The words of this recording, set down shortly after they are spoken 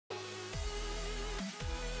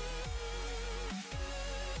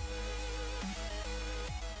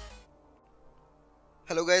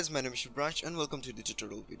Hello guys, my name is Shubhransh and welcome to the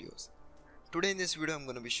tutorial videos. Today in this video I'm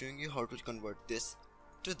going to be showing you how to convert this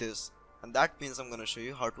to this, and that means I'm going to show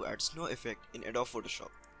you how to add snow effect in Adobe Photoshop.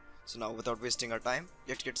 So now without wasting our time,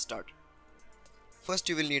 let's get started. First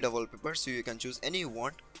you will need a wallpaper, so you can choose any you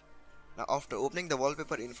want. Now after opening the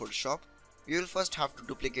wallpaper in Photoshop, you will first have to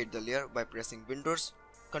duplicate the layer by pressing Windows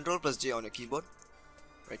Ctrl+J on your keyboard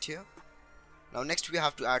right here. Now next we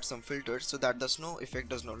have to add some filters so that the snow effect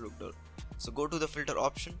does not look dull. So go to the filter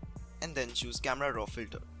option and then choose camera raw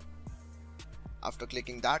filter. After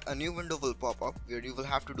clicking that, a new window will pop up where you will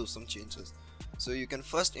have to do some changes. So you can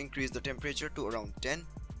first increase the temperature to around 10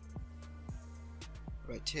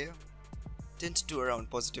 right here, tint to around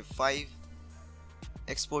 +5,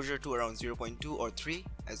 exposure to around 0.2 or 3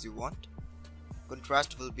 as you want,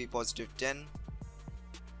 contrast will be +10,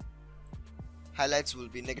 highlights will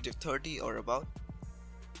be -30 or above,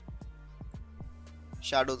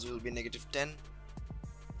 shadows will be -10,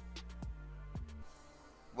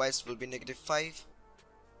 whites will be -5,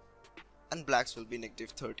 and blacks will be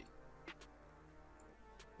 -30,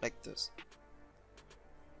 like this.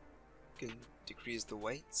 You can decrease the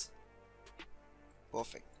whites.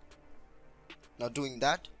 Perfect. Now doing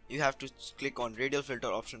that, you have to click on radial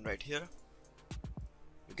filter option right here.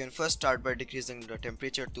 You can first start by decreasing the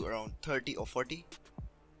temperature to around 30 or 40,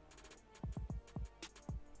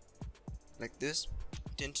 like this,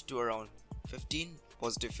 tint to around 15,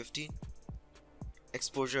 +15,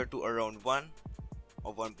 exposure to around 1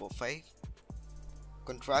 or 1.5,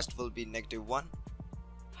 contrast will be -1,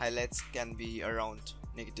 highlights can be around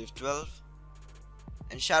 -12,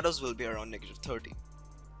 and shadows will be around -30.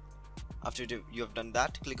 After you have done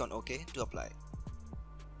that, click on OK to apply.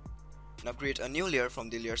 Now create a new layer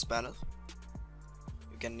from the layers panel.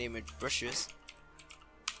 You can name it brushes,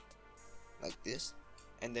 like this,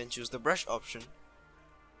 and then choose the brush option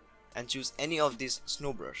and choose any of these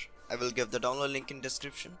snow brush. I will give the download link in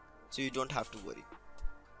description so you don't have to worry.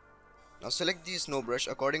 Now select the snow brush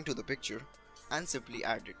according to the picture and simply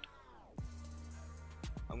add it.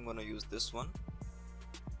 I'm gonna use this one.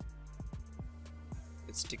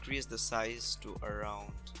 Let's decrease the size to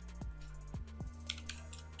around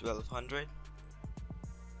 1200.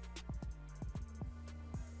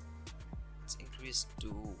 Let's increase to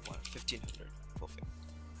 1500. Perfect.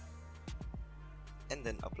 And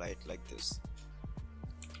then apply it like this.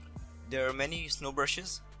 There are many snow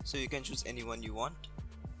brushes, so you can choose any one you want.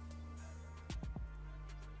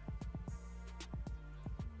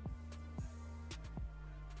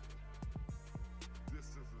 This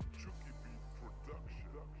is a Chucky Beat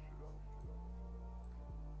production.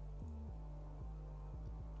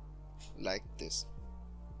 Like this.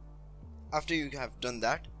 After you have done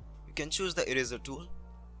that, you can choose the eraser tool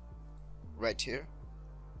right here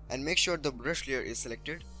and make sure the brush layer is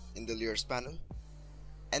selected in the layers panel,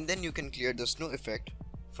 and then you can clear the snow effect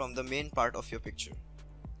from the main part of your picture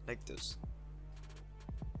like this.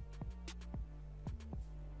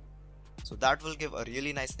 So that will give a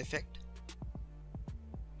really nice effect.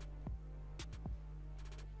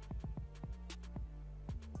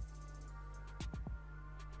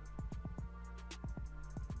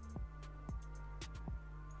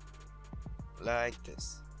 Like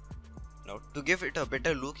this. Now to give it a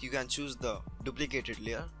better look, you can choose the duplicated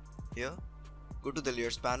layer here, go to the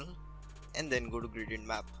layers panel and then go to gradient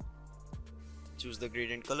map. Choose the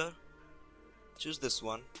gradient color, choose this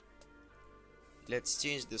one. Let's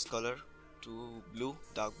change this color to blue,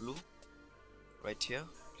 dark blue right here.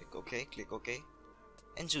 Click OK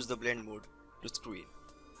and choose the blend mode to screen.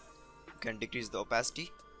 You can decrease the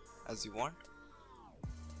opacity as you want.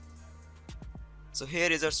 So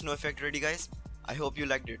here is our snow effect ready, guys. I hope you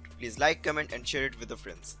liked it. Please like, comment and share it with your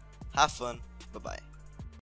friends. Have fun. Bye bye.